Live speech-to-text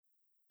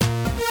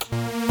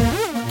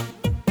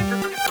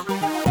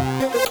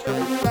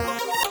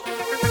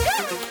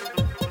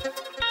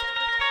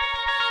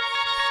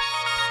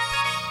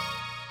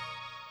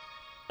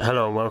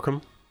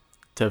Welcome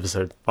to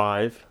episode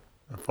 5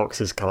 of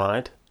Foxes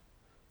Collide.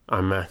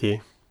 I'm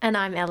Matthew. And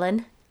I'm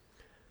Ellen.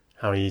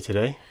 How are you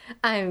today?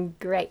 I'm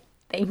great,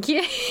 thank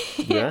you.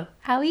 Yeah?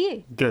 How are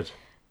you? Good.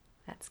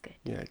 That's good.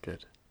 Yeah,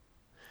 good.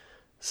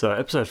 So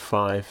episode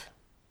 5,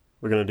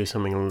 we're going to do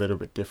something a little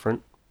bit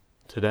different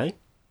today.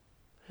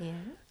 Yeah.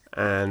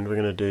 And we're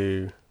going to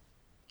do,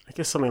 I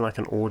guess, something like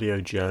an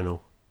audio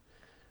journal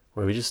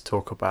where we just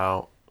talk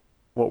about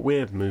what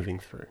we're moving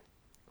through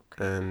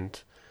and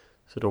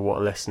sort of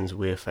what lessons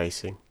we're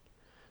facing.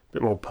 A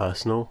bit more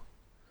personal.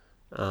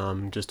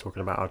 Just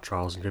talking about our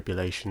trials and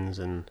tribulations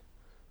and,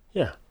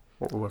 yeah,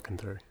 what we're working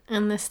through.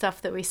 And the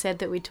stuff that we said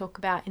that we'd talk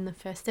about in the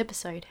first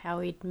episode,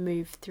 how we'd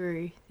move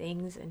through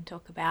things and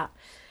talk about,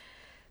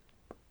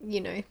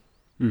 the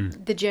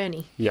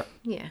journey. Yeah.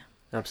 Yeah.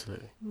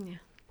 Absolutely. Yeah.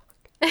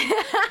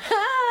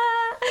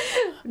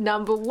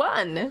 Number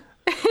 1.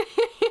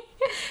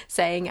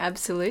 Saying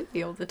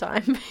absolutely all the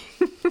time.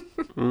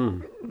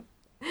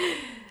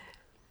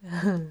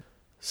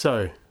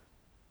 So,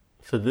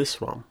 for this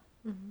one,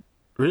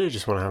 really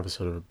just want to have a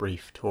sort of a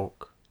brief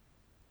talk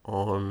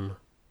on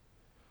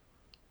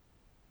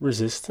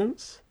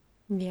resistance.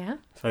 Yeah.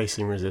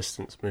 Facing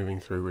resistance, moving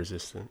through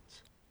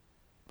resistance.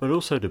 But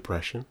also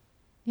depression.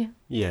 Yeah.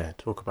 Yeah,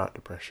 talk about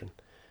depression.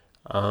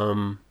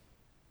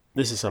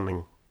 This is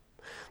something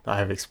that I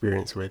have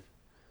experience with.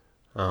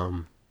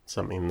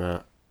 Something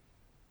that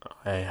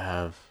I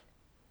have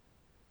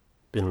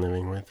been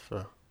living with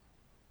for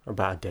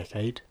about a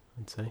decade,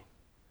 I'd say.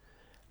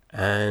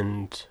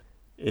 And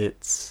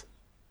it's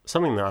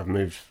something that I've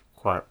moved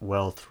quite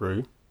well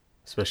through,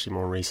 especially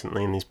more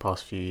recently in these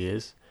past few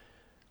years.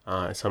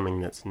 It's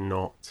something that's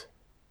not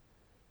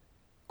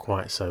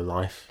quite so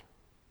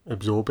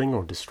life-absorbing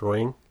or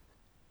destroying.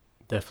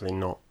 Definitely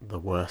not the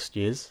worst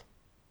years.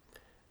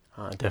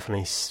 I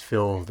definitely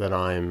feel that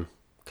I'm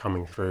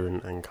coming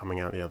through and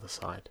coming out the other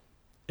side.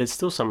 It's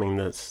still something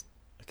that's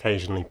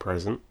occasionally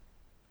present.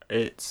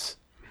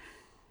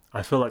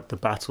 I feel like the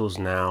battles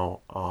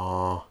now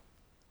are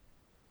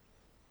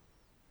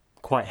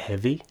quite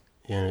heavy.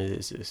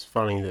 It's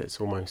funny that it's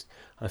almost,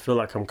 I feel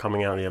like I'm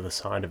coming out the other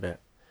side of it.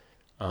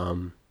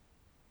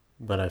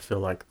 But I feel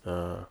like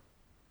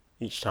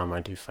each time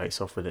I do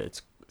face off with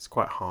it, it's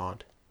quite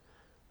hard.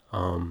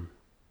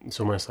 It's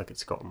almost like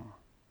it's gotten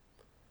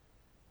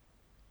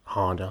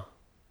harder.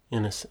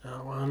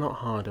 Well, not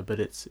harder, but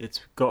it's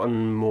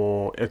gotten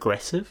more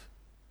aggressive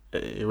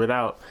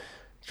without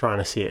trying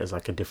to see it as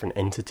like a different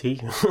entity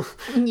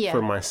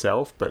for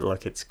myself, but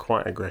like it's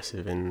quite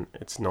aggressive and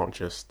it's not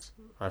just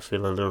I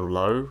feel a little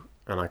low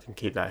and I can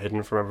keep that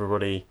hidden from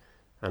everybody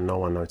and no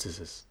one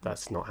notices.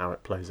 That's not how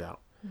it plays out.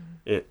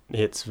 It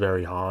hits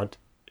very hard.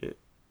 It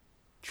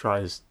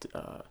tries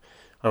I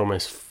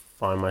almost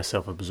find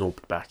myself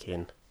absorbed back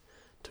in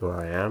to where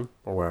I am,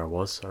 or where I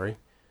was, sorry.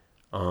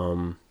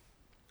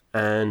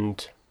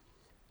 And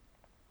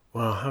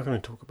well, how can I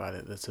talk about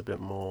it that's a bit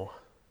more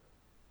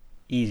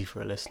easy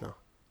for a listener?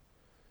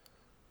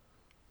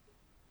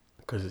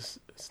 Because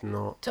it's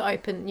not...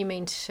 You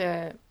mean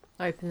to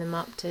open them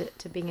up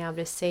to being able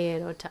to see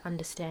it or to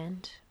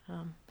understand?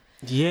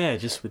 Yeah,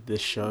 just with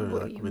this show,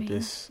 What with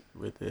this.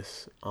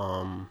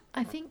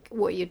 I think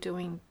what you're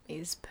doing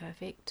is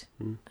perfect.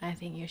 I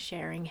think you're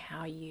sharing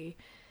how you're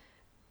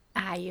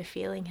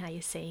feeling, how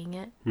you're seeing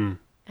it,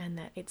 and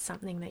that it's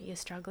something that you're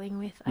struggling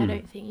with. I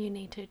don't think you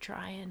need to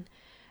try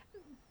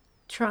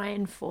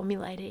and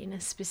formulate it in a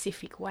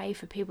specific way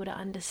for people to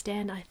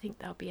understand. I think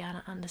they'll be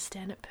able to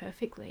understand it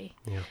perfectly,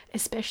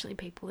 especially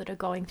people that are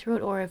going through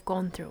it or have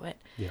gone through it.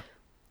 Yeah.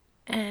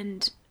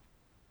 And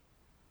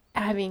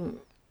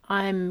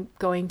I'm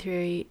going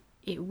through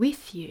it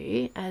with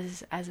you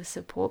as a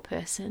support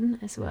person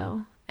as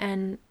well,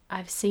 and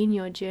I've seen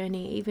your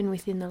journey even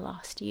within the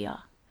last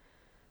year,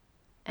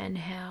 and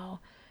how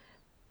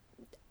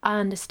I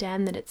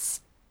understand that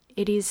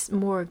it is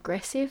more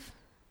aggressive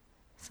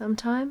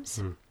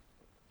sometimes.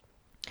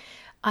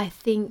 I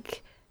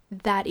think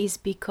that is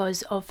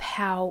because of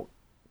how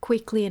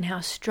quickly and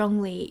how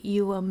strongly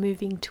you are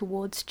moving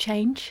towards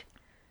change,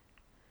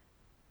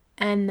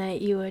 and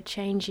that you are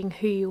changing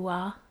who you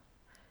are.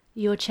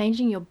 You're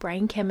changing your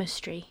brain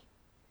chemistry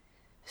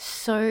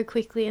so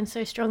quickly and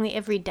so strongly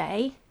every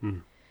day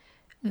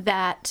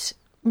that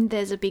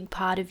there's a big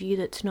part of you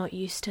that's not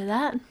used to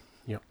that.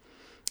 Yep.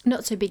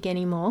 Not so big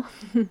anymore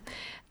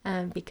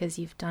because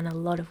you've done a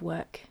lot of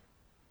work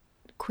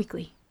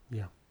quickly.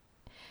 Yeah.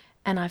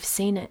 And I've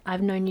seen it.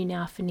 I've known you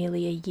now for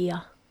nearly a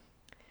year,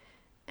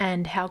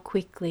 and how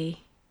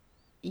quickly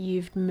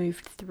you've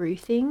moved through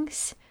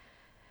things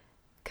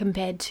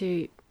compared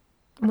to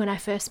when I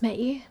first met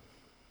you.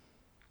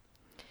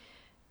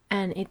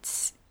 And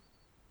it's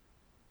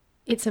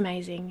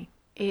amazing.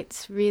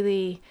 It's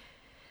really,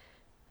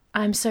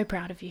 I'm so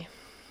proud of you.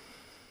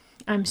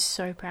 I'm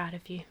so proud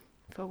of you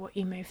for what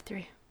you moved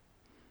through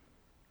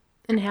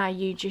and how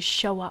you just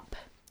show up.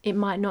 It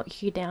might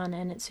knock you down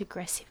and it's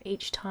aggressive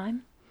each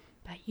time,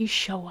 but you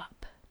show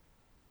up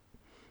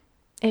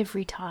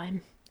every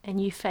time and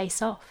you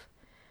face off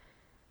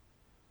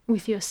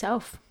with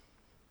yourself.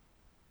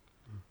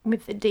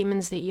 with the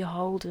demons that you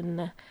hold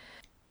and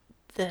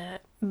the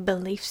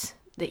beliefs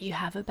that you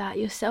have about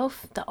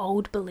yourself, the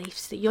old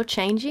beliefs that you're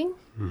changing.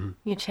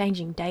 You're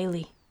changing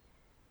daily.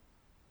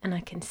 And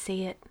I can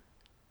see it.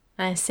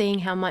 I'm seeing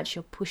how much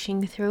you're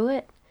pushing through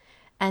it.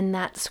 And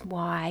that's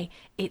why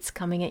it's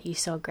coming at you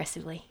so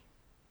aggressively.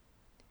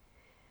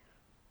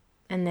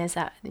 And there's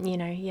that,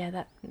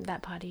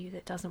 that part of you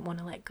that doesn't want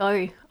to let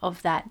go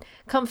of that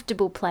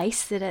comfortable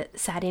place that it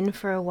sat in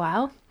for a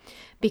while.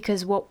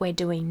 Because what we're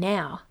doing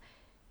now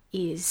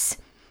is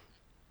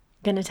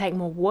going to take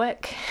more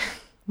work,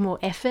 more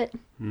effort,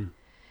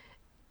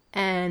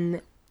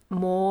 and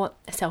more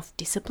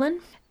self-discipline.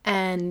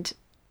 And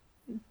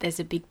there's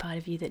a big part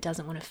of you that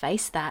doesn't want to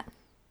face that.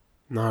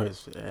 No,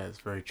 it's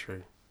very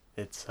true.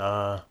 It's,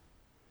 there's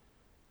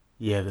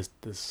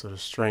this sort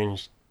of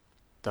strange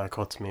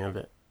dichotomy of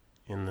it,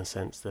 in the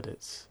sense that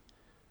it's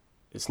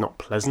not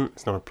pleasant,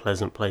 it's not a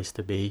pleasant place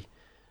to be,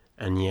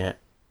 and yet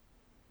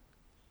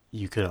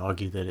you could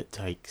argue that it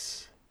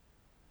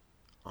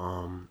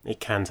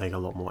can take a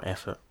lot more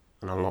effort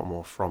and a lot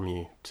more from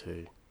you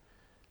to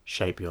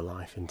shape your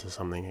life into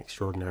something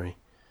extraordinary,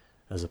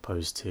 as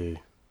opposed to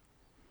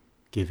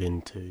give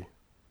in to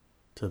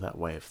that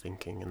way of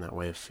thinking and that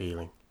way of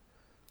feeling.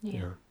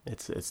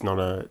 It's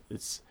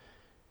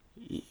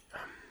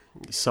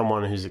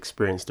someone who's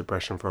experienced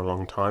depression for a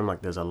long time,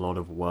 like there's a lot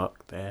of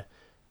work there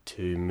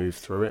to move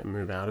through it and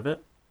move out of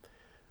it.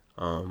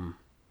 I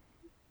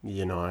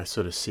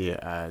sort of see it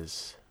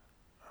as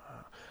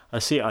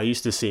I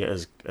used to see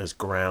it as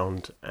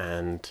ground,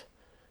 and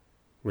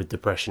with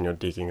depression you're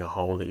digging a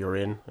hole that you're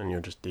in, and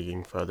you're just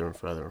digging further and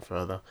further and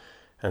further.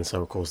 And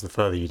so of course the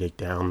further you dig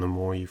down, the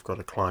more you've got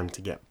to climb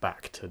to get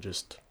back to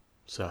just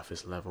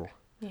surface level.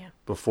 Yeah.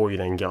 Before you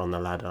then get on the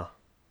ladder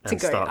and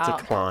start to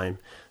climb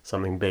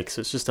something big.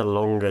 So it's just a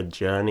longer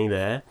journey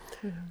there.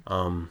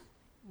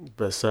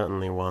 But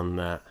certainly one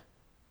that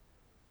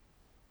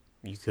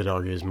you could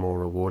argue is more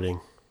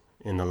rewarding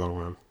in the long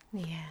run.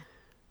 Yeah.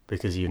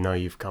 Because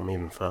you've come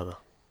even further.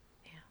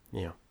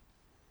 Yeah.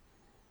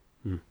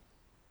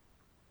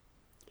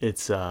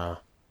 It's part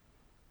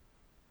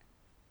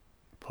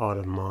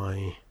of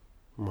my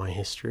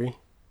history,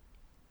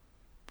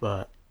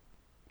 but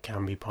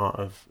can be part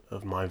of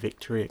my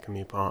victory. It can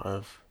be part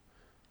of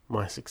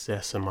my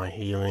success and my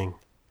healing,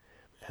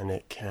 and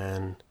it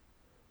can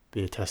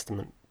be a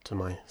testament to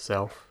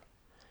myself.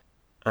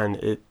 And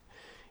it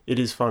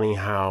is funny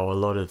how a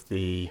lot of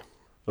the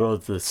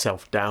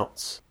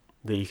self-doubts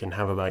that you can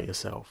have about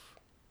yourself,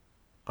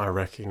 I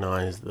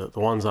recognize that the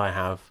ones I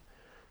have,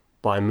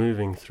 by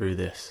moving through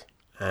this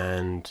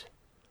and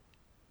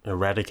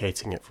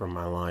eradicating it from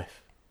my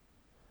life,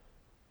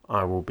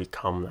 I will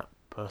become that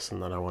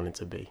person that I wanted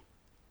to be.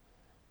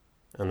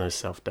 And those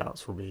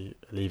self-doubts will be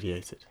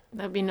alleviated.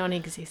 They'll be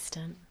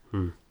non-existent.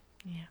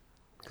 Yeah.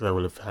 Because I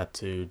will have had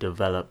to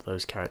develop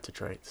those character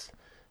traits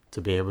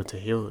to be able to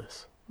heal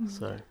this.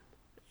 So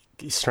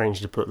it's strange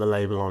to put the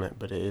label on it,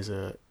 but it is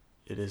a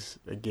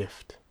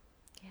gift.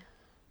 Yeah.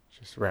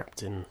 Just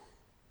wrapped in,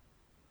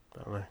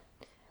 I don't know,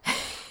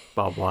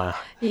 barbed wire.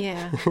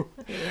 Yeah.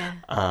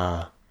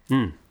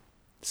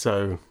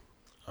 So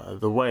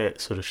the way it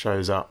sort of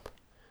shows up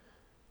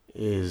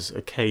is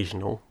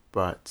occasional,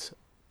 but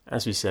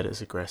as we said,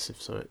 it's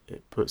aggressive, so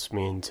it puts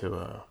me into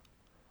an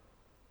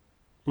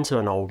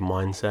old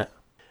mindset.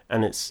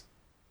 And it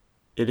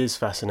is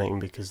fascinating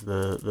because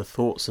the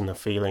thoughts and the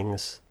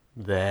feelings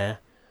there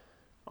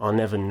are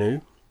never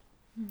new.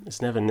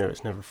 It's never new,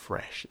 it's never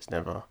fresh, it's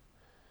never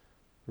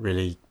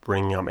really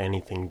bringing up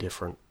anything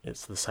different.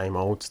 It's the same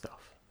old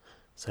stuff,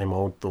 same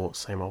old thoughts,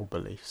 same old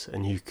beliefs.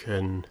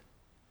 And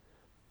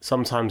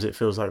sometimes it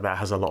feels like that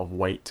has a lot of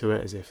weight to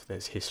it, as if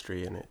there's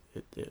history in it,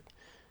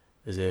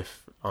 as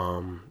if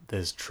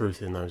there's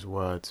truth in those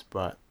words.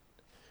 But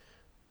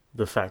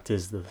the fact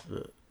is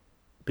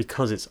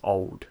because it's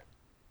old,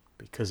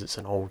 because it's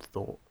an old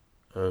thought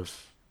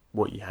of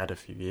what you had a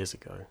few years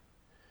ago,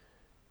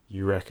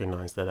 you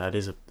recognize that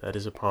is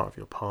a part of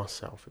your past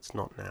self. It's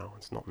not now.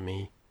 It's not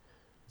me.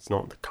 It's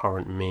not the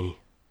current me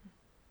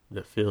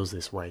that feels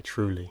this way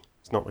truly.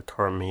 It's not the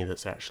current me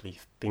that's actually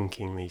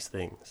thinking these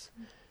things.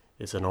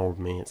 It's an old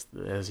me. It's,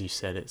 as you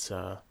said, it's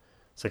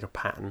like a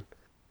pattern,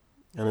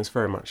 and it's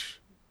very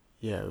much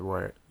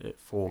where it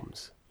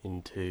forms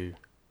into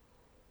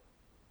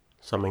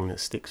something that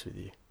sticks with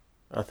you.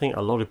 I think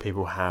a lot of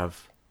people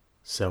have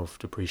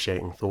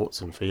self-depreciating thoughts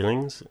and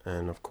feelings,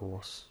 and of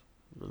course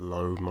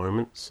low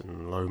moments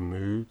and low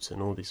moods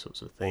and all these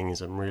sorts of things,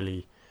 and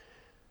really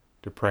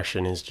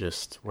depression is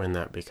just when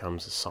that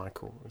becomes a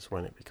cycle. It's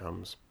when it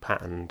becomes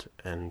patterned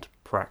and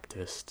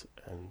practiced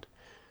and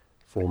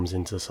forms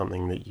into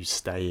something that you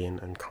stay in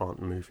and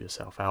can't move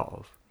yourself out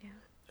of. Yeah.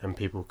 And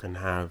people can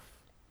have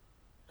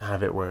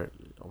it where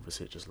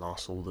obviously it just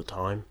lasts all the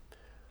time.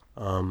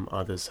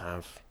 Others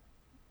have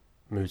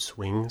mood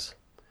swings,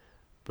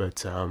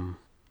 but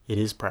it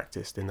is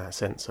practiced in that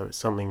sense. So it's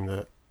something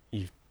that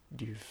you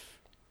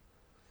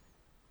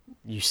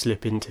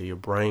slip into. Your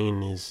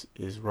brain is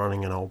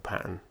running an old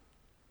pattern,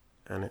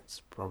 and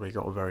it's probably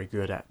got very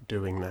good at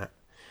doing that.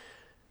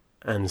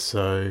 And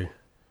so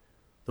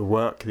the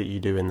work that you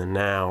do in the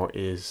now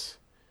is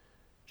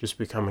just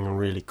becoming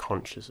really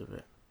conscious of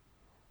it,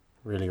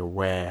 really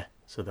aware,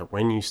 so that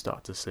when you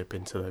start to slip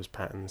into those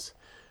patterns,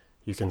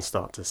 you can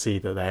start to see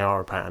that they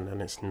are a pattern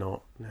and it's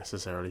not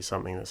necessarily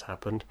something that's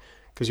happened.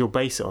 Because you'll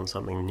base it on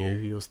something new.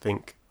 You'll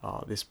think,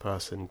 oh, this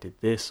person did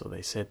this, or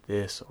they said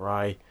this, or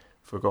I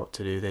forgot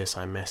to do this,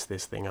 I messed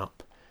this thing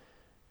up.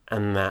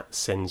 And that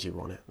sends you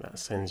on it. That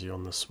sends you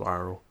on the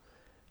spiral.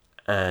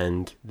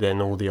 And then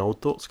all the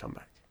old thoughts come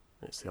back.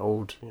 It's the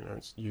old,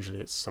 it's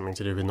usually something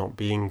to do with not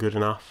being good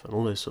enough and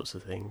all those sorts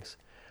of things.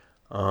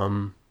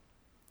 And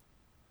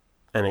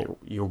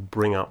you'll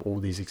bring up all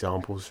these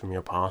examples from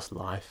your past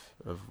life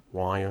of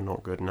why you're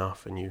not good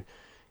enough, and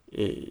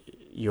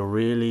you're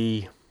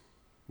really,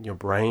 your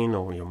brain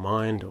or your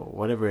mind or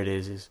whatever it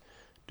is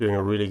doing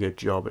a really good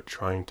job at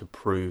trying to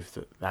prove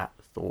that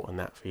thought and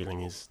that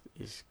feeling is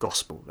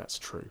gospel, that's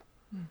true.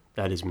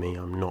 That is me,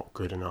 I'm not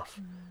good enough.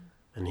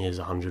 And here's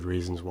 100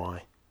 reasons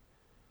why.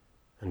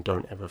 And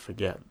don't ever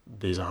forget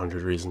these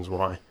 100 reasons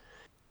why.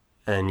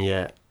 And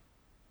yet,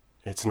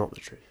 it's not the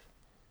truth.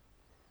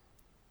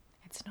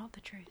 It's not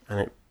the truth. And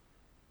it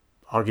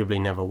arguably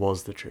never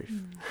was the truth.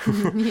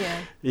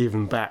 Yeah.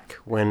 Even back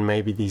when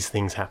maybe these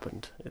things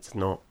happened. It's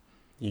not.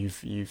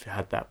 You've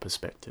had that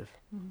perspective.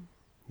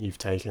 You've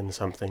taken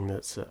something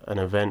that's an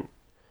event,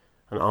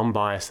 an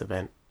unbiased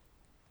event.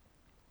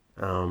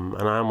 And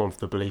I'm of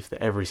the belief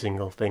that every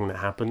single thing that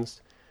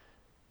happens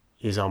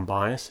is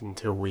unbiased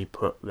until we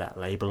put that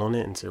label on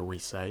it, until we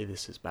say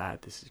this is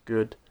bad, this is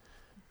good,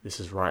 this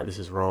is right, this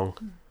is wrong.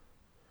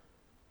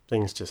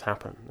 Things just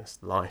happen. It's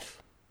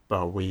life.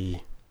 But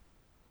we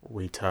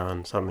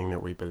turn something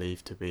that we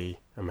believe to be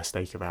a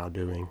mistake of our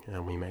doing,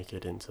 and we make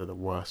it into the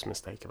worst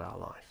mistake of our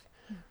life.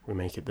 We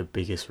make it the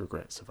biggest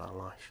regrets of our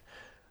life.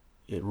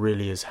 It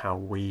really is how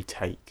we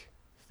take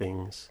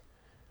things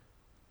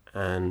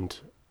and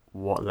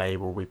what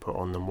label we put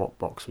on them, what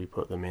box we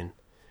put them in.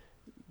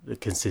 The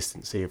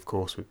consistency, of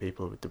course, with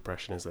people with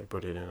depression is they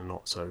put it in a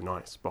not so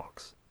nice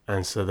box.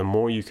 And so the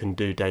more you can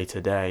do day to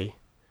day,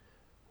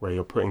 where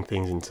you're putting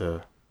things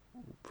into,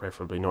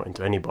 preferably not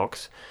into any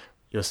box,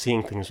 you're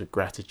seeing things with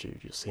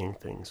gratitude, you're seeing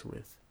things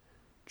with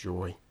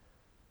joy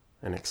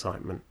and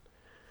excitement,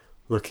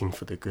 looking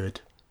for the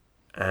good.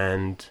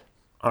 And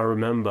I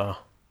remember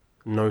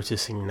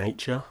noticing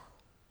nature.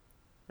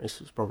 This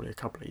was probably a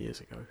couple of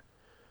years ago,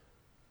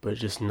 but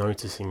just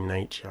noticing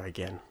nature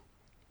again,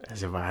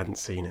 as if I hadn't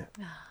seen it.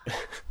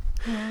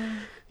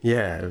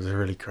 Yeah, it was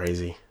really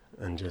crazy.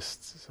 And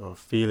just sort of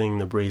feeling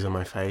the breeze on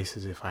my face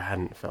as if I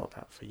hadn't felt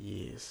that for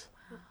years.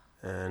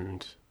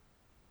 And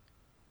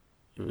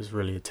it was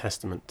really a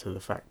testament to the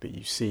fact that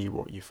you see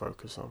what you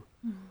focus on.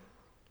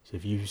 So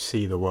if you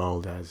see the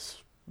world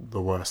as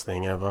the worst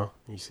thing ever,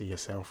 you see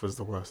yourself as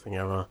the worst thing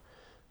ever,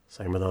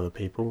 same with other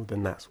people,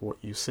 then that's what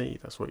you see,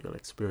 that's what you'll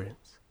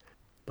experience.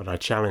 But I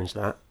challenged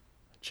that.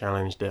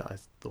 Challenged it. I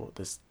thought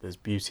there's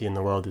beauty in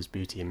the world, there's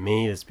beauty in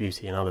me, there's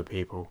beauty in other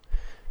people,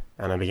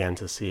 and I began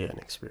to see it and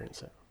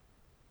experience it.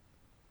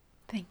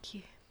 Thank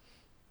you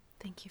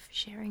for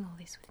sharing all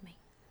this with me.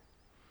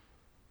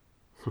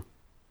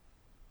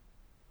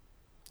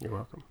 You're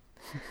welcome.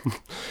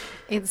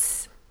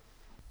 It's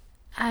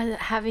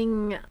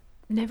having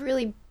never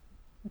really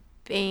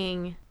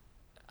being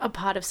a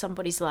part of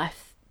somebody's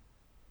life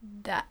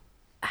that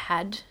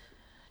had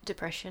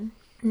depression,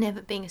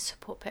 never being a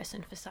support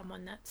person for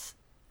someone that's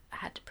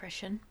had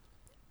depression.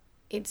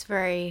 It's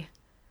very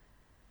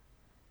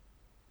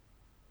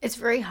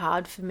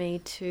hard for me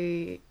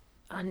to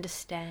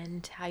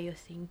understand how you're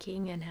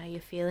thinking and how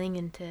you're feeling,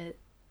 and to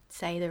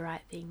say the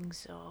right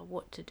things or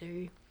what to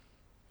do,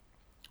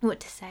 what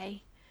to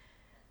say.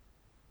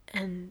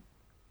 And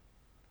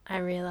I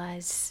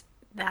realize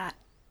that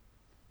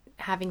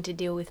having to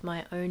deal with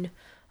my own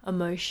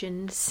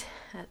emotions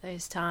at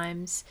those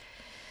times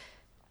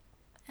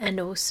and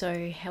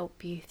also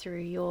help you through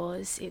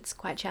yours, it's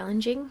quite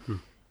challenging.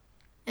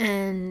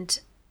 And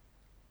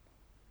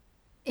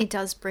it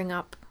does bring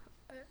up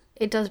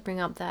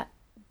that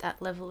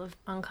level of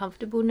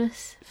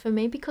uncomfortableness for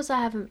me, because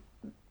I haven't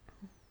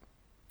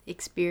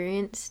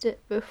experienced it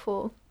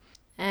before,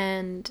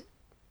 and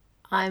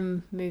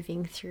I'm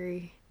moving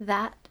through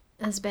that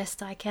as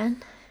best I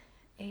can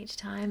each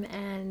time,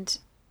 and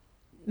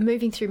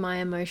moving through my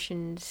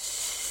emotions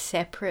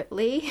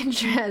separately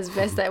as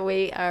best that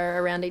we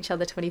are around each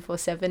other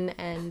 24/7,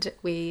 and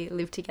we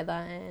live together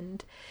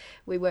and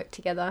we work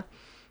together.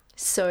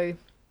 So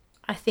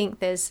I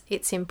think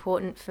it's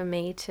important for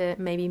me to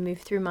maybe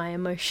move through my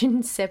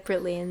emotions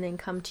separately and then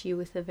come to you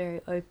with a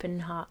very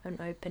open heart and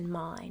open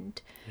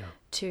mind,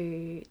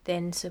 to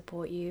then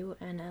support you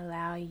and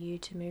allow you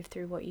to move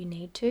through what you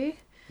need to.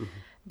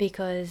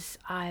 Because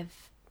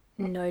I've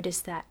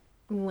noticed that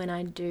when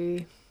I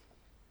do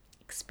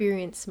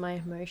experience my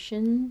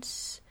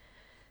emotions,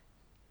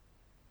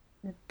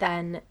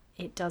 then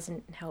it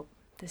doesn't help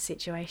the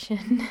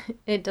situation.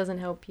 It doesn't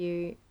help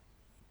you.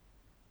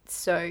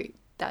 So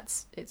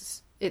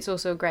it's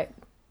also a great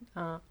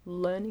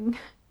learning,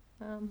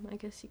 I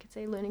guess you could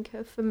say, learning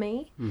curve for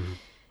me,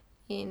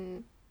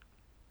 in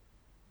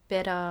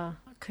better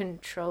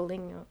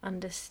controlling or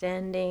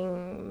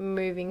understanding,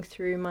 moving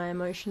through my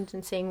emotions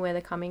and seeing where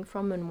they're coming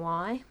from and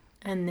why,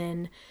 and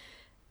then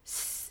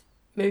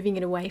moving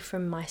it away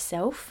from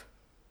myself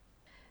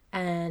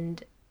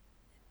and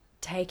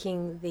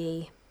taking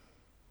the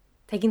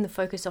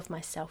focus off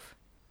myself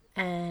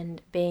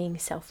and being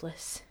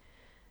selfless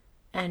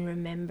and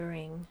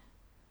remembering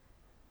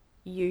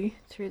you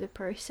through the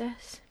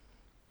process,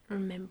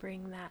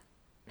 remembering that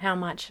how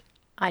much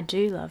I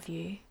do love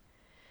you,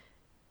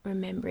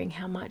 remembering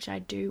how much I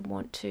do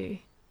want to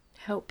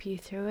help you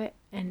through it,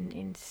 and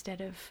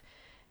instead of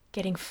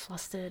getting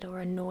flustered or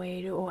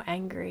annoyed or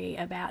angry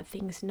about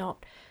things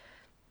not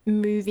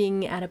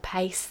moving at a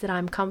pace that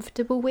I'm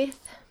comfortable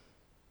with,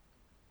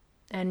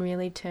 and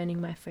really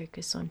turning my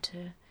focus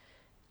onto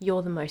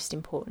you're the most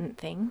important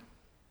thing,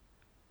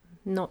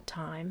 not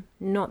time,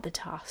 not the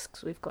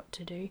tasks we've got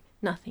to do,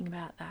 nothing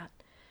about that.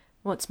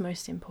 What's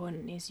most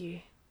important is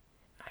you.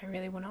 I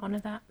really want to honour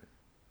that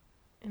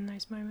in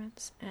those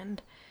moments,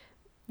 and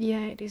yeah,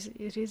 it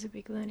is a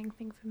big learning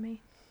thing for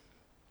me.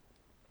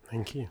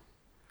 Thank you.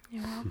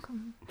 You're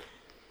welcome.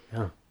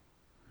 Yeah,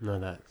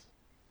 no,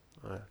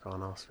 I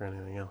can't ask for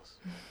anything else.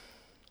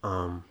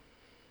 And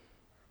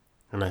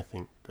I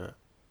think that,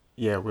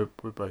 yeah, we're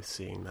both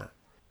seeing that.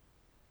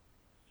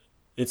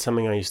 It's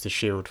something I used to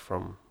shield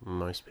from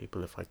most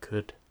people if I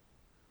could.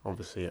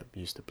 Obviously, it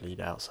used to bleed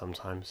out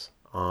sometimes.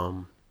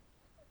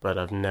 But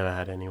I've never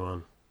had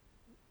anyone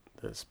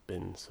that's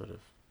been sort of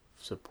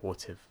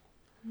supportive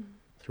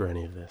through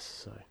any of this.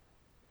 So,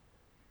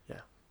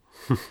 yeah.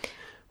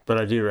 But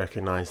I do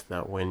recognise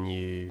that when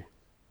you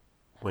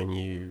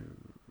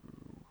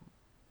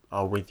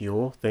are with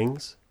your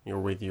things, you're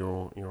with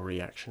your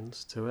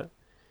reactions to it,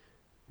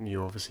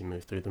 you obviously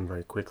move through them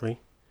very quickly,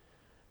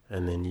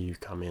 and then you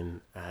come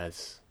in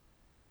as,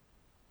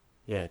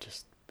 yeah,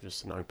 just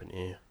an open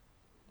ear,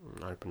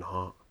 an open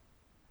heart.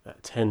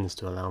 That tends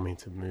to allow me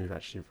to move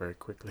actually very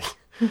quickly.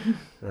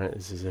 Right,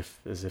 it's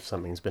as if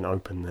something's been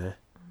open there.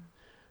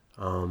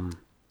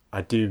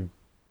 I do.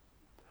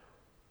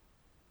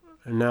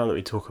 And now that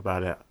we talk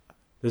about it,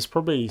 there's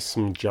probably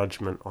some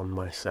judgment on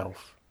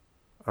myself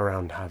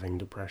around having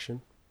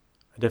depression.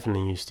 I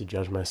definitely used to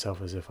judge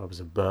myself as if I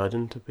was a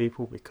burden to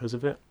people because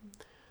of it.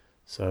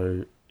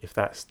 So if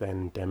that's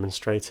then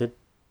demonstrated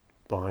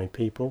by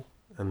people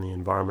and the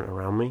environment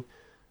around me,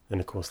 then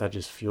of course that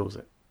just fuels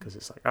it, because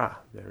it's like,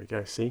 there we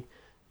go, see?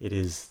 It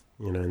is,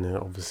 and then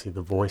obviously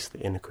the voice, the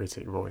inner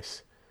critic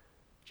voice,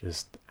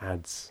 just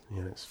adds,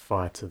 it's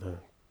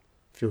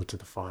fuel to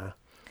the fire.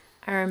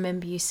 I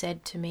remember you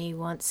said to me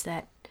once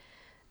that,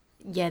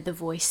 the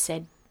voice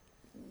said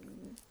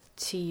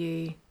to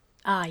you,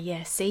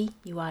 see,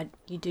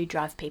 you do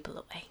drive people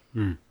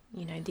away.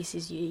 This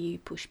is you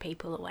push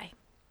people away.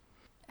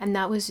 And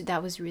that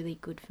was really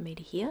good for me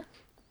to hear,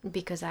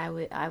 because I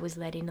was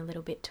let in a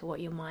little bit to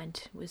what your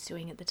mind was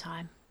doing at the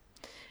time.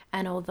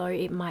 And although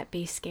it might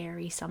be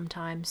scary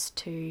sometimes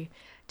to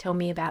tell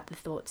me about the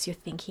thoughts you're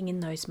thinking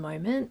in those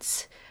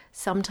moments,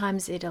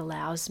 sometimes it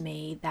allows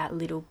me that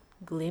little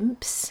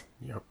glimpse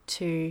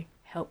to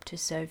help to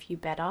serve you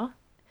better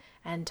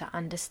and to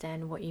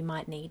understand what you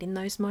might need in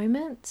those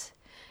moments,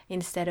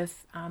 instead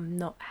of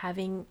not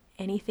having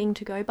anything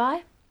to go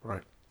by.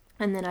 Right.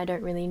 And then I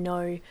don't really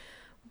know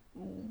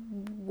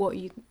what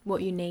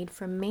you need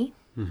from me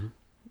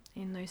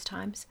in those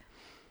times.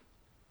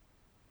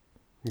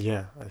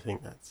 Yeah, I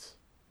think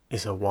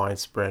it's a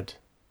widespread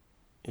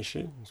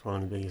issue. It's one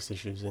of the biggest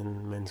issues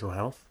in mental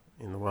health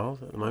in the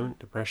world at the moment,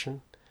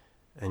 depression.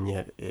 And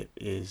yet it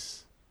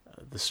is,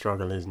 the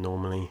struggle is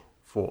normally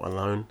fought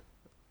alone,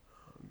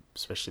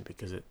 especially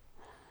because it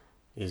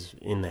is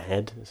in the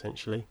head,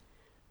 essentially.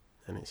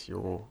 And it's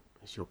your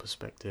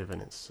perspective,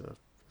 and it's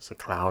a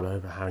cloud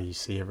over how you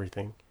see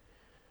everything.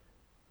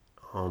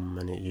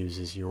 And it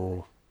uses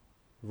your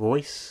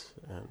voice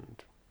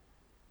and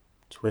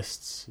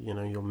twists,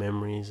 your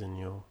memories and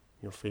your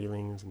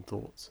feelings and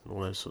thoughts and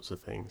all those sorts of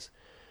things.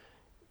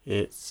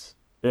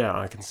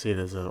 I can see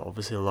there's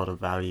obviously a lot of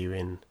value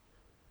in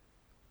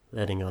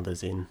letting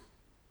others in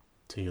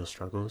to your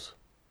struggles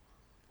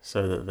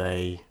so that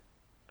they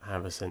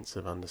have a sense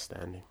of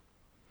understanding.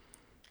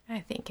 I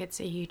think it's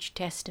a huge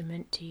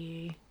testament to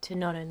you to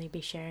not only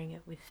be sharing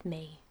it with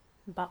me,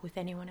 but with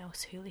anyone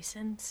else who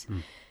listens.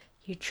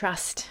 You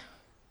trust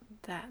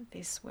that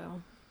this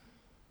will,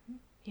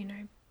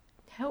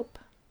 help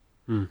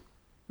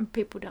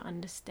people to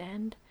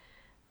understand,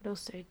 but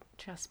also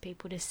trust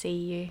people to see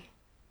you.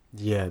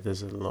 Yeah,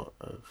 there's a lot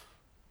of,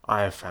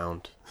 I have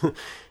found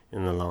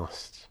in the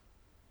last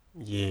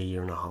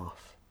year and a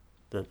half,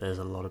 that there's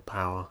a lot of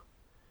power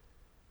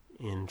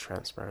in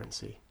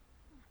transparency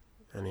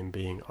and in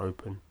being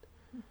open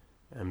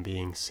and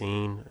being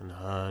seen and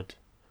heard,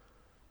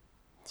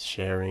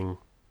 sharing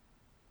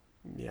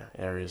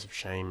areas of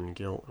shame and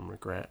guilt and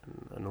regret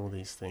and all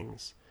these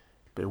things.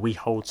 But we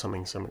hold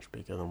something so much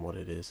bigger than what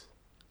it is,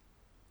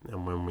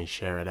 and when we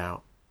share it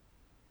out,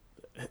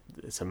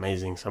 it's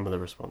amazing some of the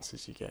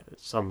responses you get.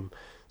 Some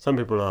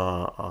people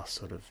are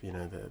sort of,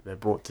 they're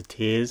brought to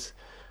tears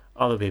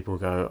other people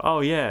go,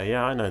 oh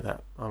yeah, I know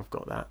that. I've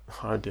got that.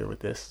 I deal with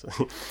this.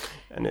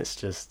 And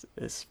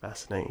it's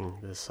fascinating.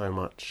 There's so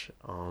much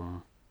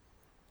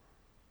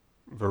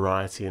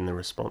variety in the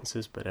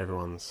responses, but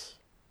everyone's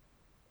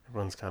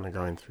kind of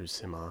going through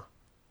similar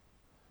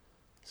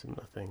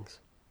things.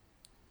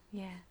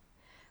 Yeah.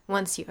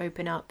 Once you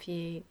open up,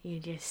 you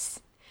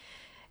just,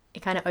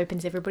 it kind of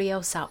opens everybody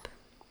else up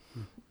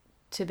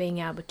to being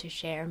able to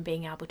share and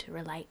being able to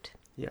relate.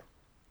 Yeah,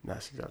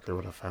 that's exactly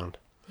what I found.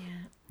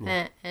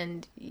 Yeah.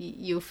 And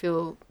you'll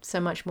feel so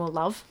much more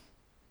love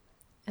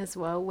as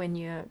well when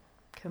you're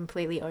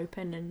completely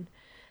open and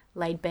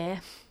laid bare.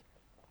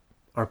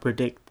 I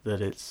predict that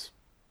it's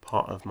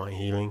part of my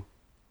healing,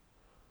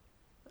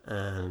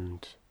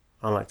 and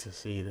I like to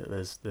see that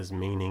there's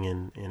meaning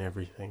in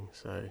everything.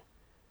 So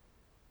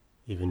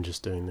even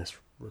just doing this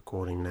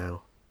recording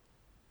now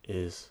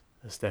is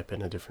a step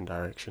in a different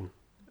direction.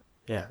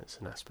 Yeah, it's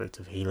an aspect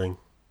of healing.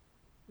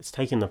 It's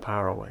taking the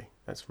power away.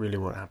 That's really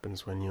what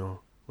happens when you're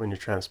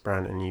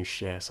transparent and you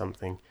share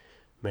something,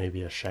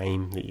 maybe a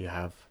shame that you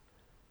have.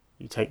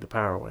 You take the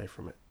power away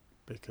from it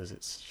because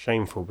it's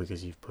shameful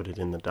because you've put it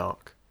in the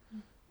dark.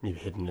 You've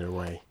hidden it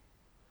away.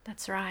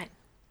 That's right.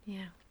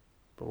 Yeah.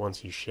 But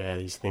once you share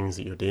these things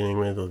that you're dealing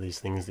with or these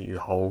things that you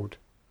hold,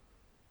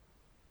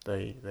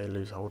 they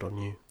lose hold on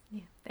you.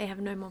 Yeah. They have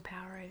no more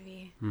power over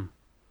you.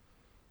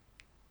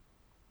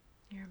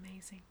 You're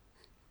amazing.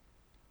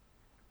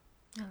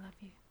 I love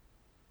you.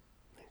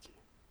 Thank you.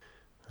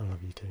 I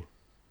love you too.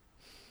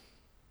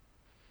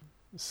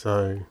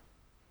 So,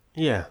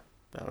 yeah,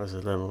 that was a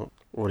little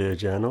audio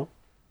journal.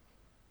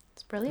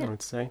 It's brilliant. I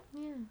would say.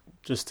 Yeah.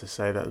 Just to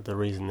say that the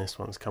reason this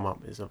one's come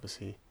up is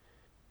obviously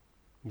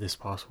this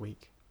past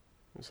week.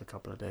 There's a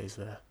couple of days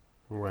there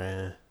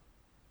where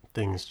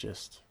things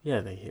just,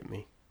 they hit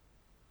me.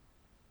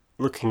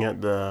 Looking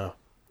at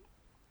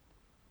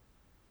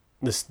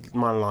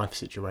my life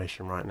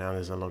situation right now,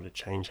 there's a lot of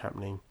change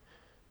happening.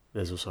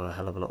 There's also a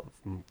hell of a lot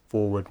of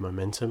forward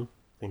momentum.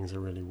 Things are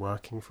really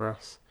working for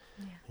us.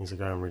 Yeah. Things are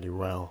going really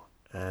well.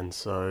 And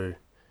so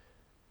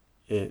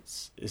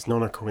it's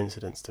not a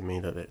coincidence to me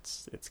that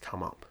it's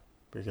come up,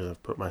 because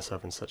I've put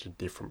myself in such a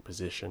different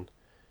position,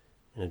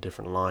 in a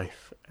different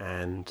life,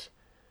 and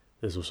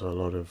there's also a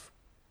lot of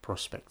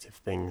prospective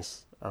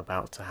things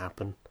about to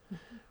happen,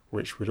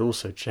 which would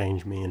also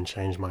change me and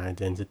change my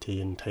identity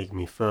and take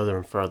me further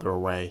and further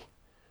away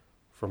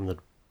from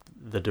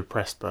the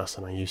depressed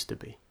person I used to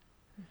be.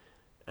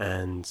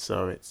 And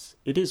so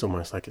it is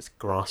almost like it's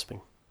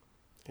grasping.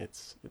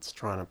 It's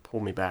trying to pull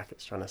me back.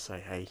 It's trying to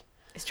say, hey.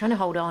 It's trying to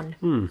hold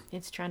on.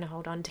 It's trying to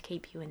hold on to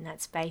keep you in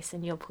that space,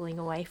 and you're pulling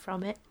away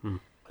from it.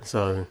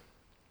 So,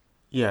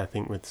 yeah, I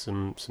think with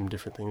some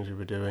different things we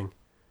were doing,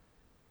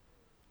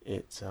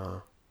 it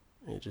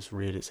just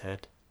reared its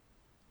head.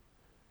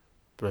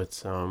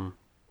 But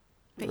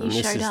you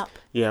showed up.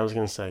 Yeah, I was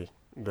going to say,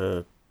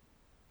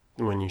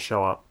 when you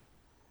show up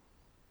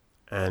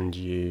and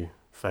you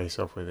face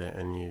off with it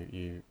and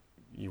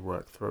you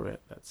work through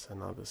it, that's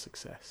another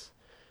success.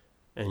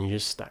 And you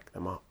just stack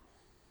them up.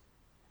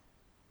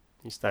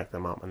 You stack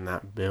them up, and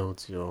that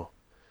builds your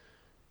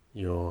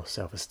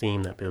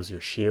self-esteem, that builds your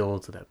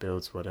shield, that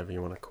builds whatever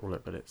you want to call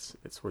it, but it's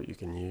what you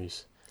can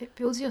use. It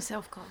builds your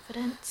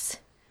self-confidence.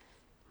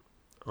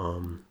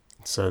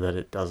 So that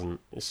it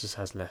just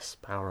has less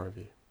power over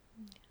you.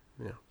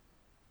 Yeah.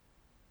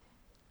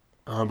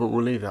 But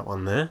we'll leave that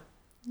one there.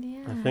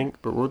 Yeah. I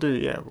think, but we'll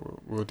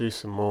do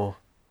some more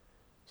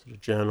sort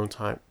of journal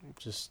type,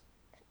 just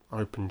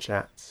open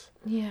chats.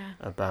 Yeah.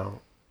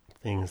 About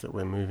things that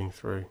we're moving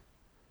through,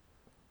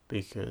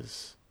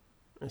 because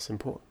it's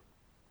important.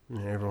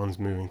 Everyone's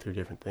moving through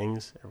different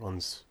things.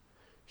 Everyone's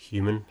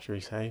human, shall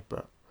we say,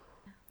 but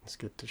it's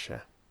good to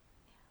share.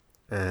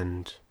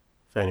 And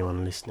for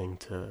anyone listening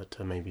to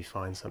maybe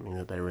find something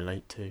that they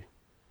relate to,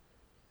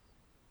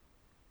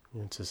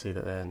 to see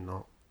that they're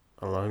not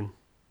alone.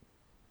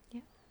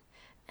 Yeah.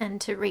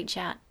 And to reach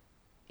out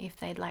if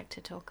they'd like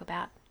to talk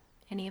about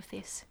any of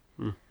this.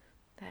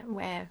 That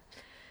we're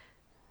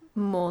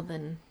more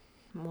than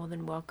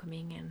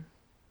welcoming, and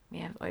we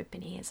have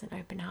open ears and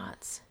open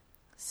hearts.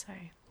 So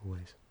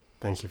always.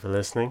 Thank you for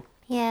listening.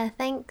 Yeah,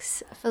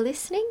 thanks for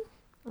listening.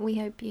 We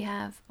hope you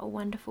have a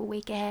wonderful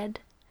week ahead,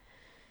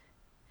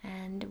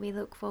 and we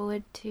look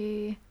forward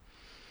to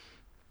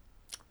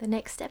the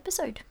next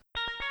episode.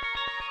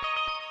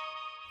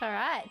 All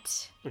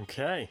right.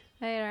 Okay.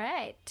 All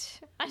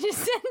right. I just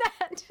said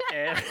that.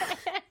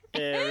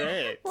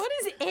 Right. What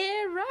is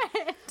air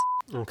right?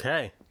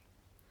 Okay.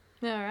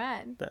 All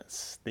right.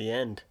 That's the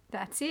end.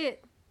 That's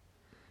it.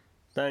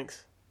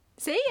 Thanks.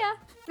 See ya.